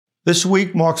This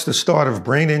week marks the start of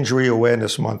Brain Injury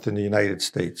Awareness Month in the United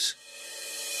States.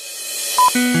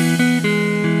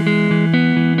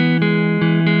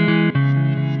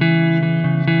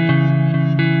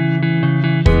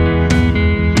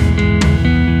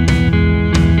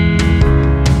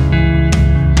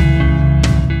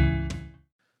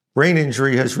 Brain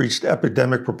injury has reached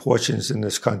epidemic proportions in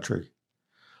this country.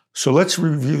 So let's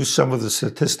review some of the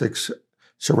statistics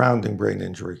surrounding brain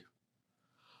injury.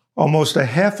 Almost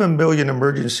 500,000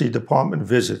 emergency department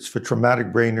visits for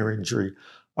traumatic brain injury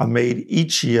are made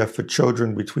each year for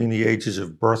children between the ages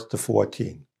of birth to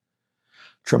 14.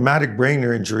 Traumatic brain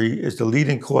injury is the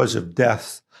leading cause of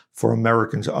death for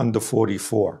Americans under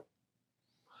 44.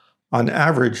 On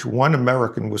average, one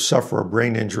American will suffer a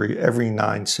brain injury every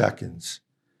 9 seconds.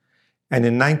 And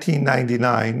in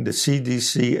 1999, the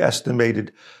CDC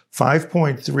estimated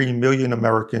 5.3 million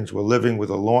Americans were living with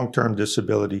a long-term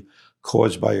disability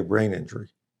caused by a brain injury.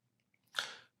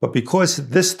 But because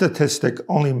this statistic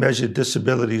only measured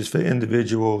disabilities for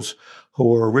individuals who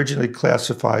were originally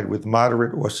classified with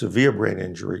moderate or severe brain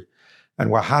injury and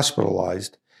were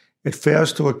hospitalized, it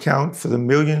fails to account for the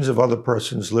millions of other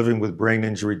persons living with brain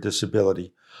injury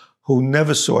disability who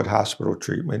never sought hospital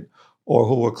treatment or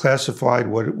who were classified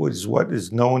what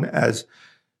is known as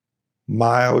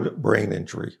mild brain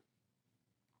injury.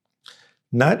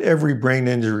 Not every brain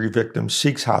injury victim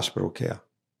seeks hospital care.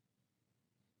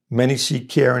 Many seek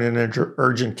care in an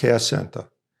urgent care center,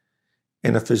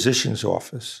 in a physician's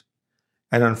office,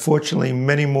 and unfortunately,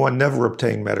 many more never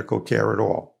obtain medical care at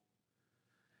all.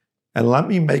 And let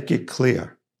me make it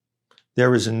clear,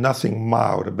 there is nothing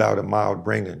mild about a mild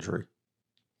brain injury.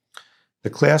 The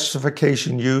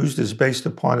classification used is based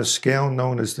upon a scale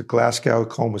known as the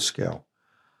Glasgow-Coma scale,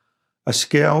 a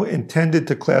scale intended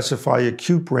to classify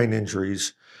acute brain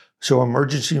injuries so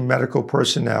emergency medical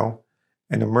personnel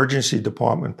and emergency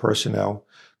department personnel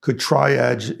could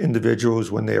triage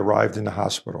individuals when they arrived in the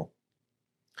hospital.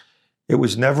 It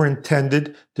was never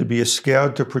intended to be a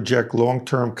scale to project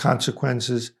long-term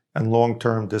consequences and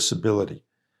long-term disability.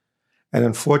 And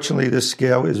unfortunately, this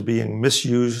scale is being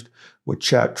misused with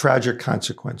tragic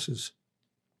consequences.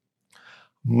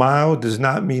 Mild does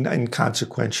not mean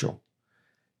inconsequential.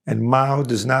 And mild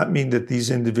does not mean that these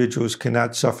individuals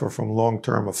cannot suffer from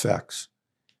long-term effects.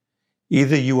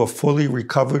 Either you are fully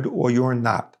recovered or you are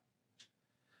not.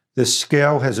 This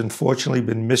scale has unfortunately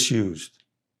been misused.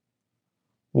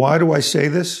 Why do I say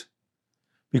this?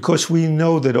 Because we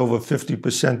know that over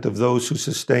 50% of those who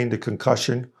sustained a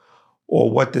concussion, or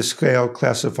what this scale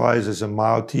classifies as a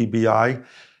mild TBI,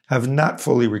 have not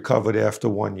fully recovered after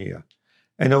 1 year.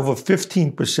 And over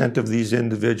 15% of these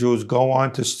individuals go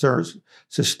on to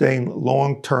sustain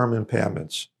long-term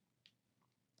impairments.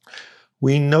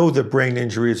 We know that brain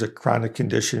injury is a chronic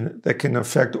condition that can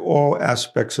affect all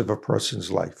aspects of a person's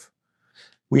life.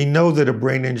 We know that a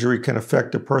brain injury can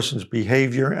affect a person's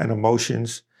behavior and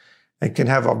emotions and can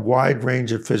have a wide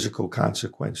range of physical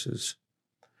consequences.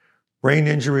 Brain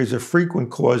injury is a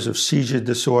frequent cause of seizure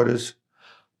disorders,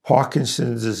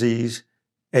 Parkinson's disease,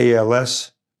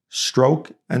 ALS,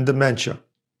 stroke, and dementia.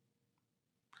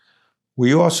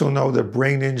 We also know that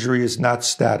brain injury is not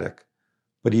static,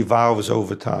 but evolves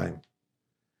over time.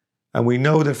 And we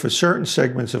know that for certain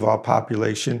segments of our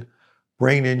population,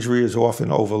 brain injury is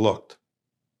often overlooked.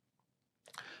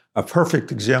 A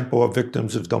perfect example are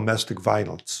victims of domestic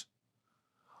violence.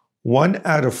 1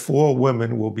 out of 4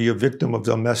 women will be a victim of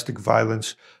domestic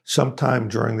violence sometime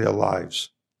during their lives.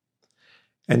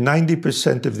 And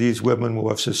 90% of these women will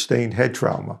have sustained head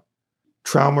trauma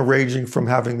ranging from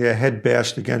having their head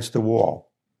bashed against the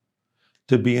wall,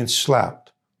 to being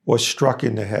slapped or struck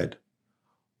in the head,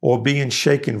 or being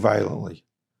shaken violently.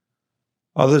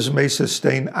 Others may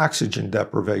sustain oxygen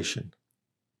deprivation.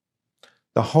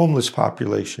 The homeless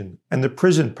population and the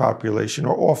prison population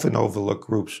are often overlooked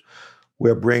groups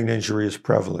where brain injury is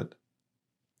prevalent.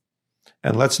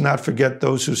 And let's not forget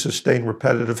those who sustain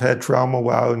repetitive head trauma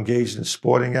while engaged in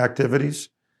sporting activities,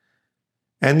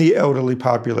 and the elderly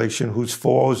population whose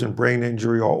falls and brain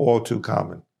injury are all too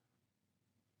common.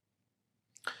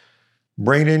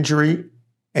 Brain injury,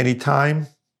 anytime,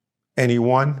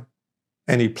 anyone,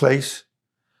 any place,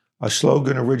 a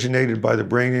slogan originated by the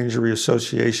Brain Injury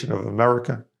Association of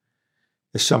America,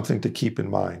 is something to keep in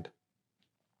mind.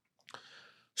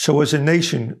 So as a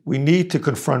nation, we need to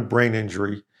confront brain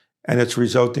injury and its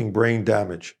resulting brain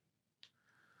damage.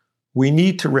 We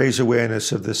need to raise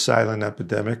awareness of this silent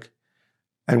epidemic,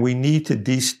 and we need to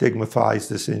destigmatize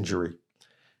this injury.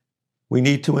 We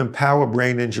need to empower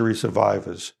brain injury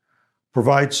survivors,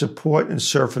 provide support and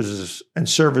services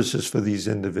for these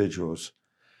individuals,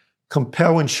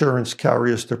 compel insurance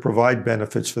carriers to provide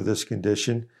benefits for this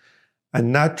condition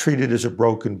and not treat it as a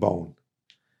broken bone.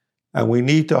 And we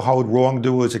need to hold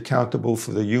wrongdoers accountable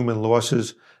for the human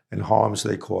losses and harms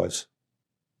they cause.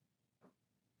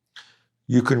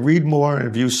 You can read more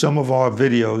and view some of our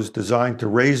videos designed to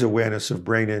raise awareness of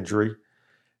brain injury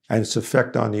and its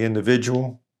effect on the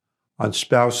individual, on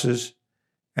spouses,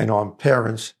 and on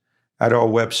parents at our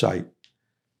website,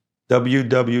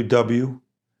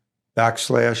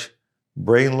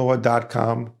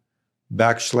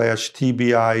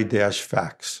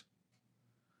 www.brainlaw.com/TBI-facts.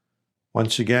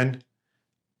 Once again,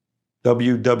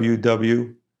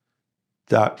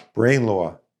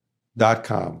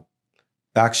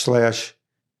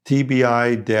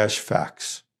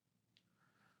 www.brainlaw.com/TBI-facts.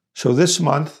 So this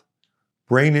month,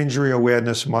 Brain Injury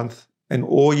Awareness Month, and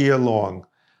all year long,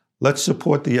 let's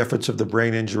support the efforts of the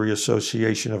Brain Injury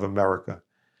Association of America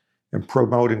in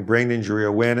promoting brain injury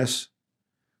awareness,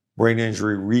 brain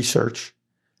injury research,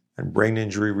 and brain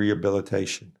injury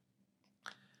rehabilitation.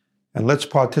 And let's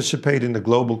participate in the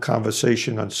global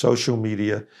conversation on social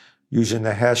media using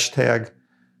the hashtag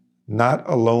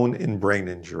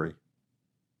 #NotAloneInBrainInjury.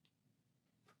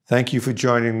 Thank you for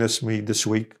joining me this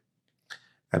week,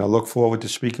 and I look forward to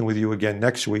speaking with you again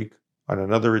next week on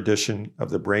another edition of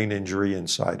the Brain Injury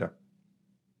Insider.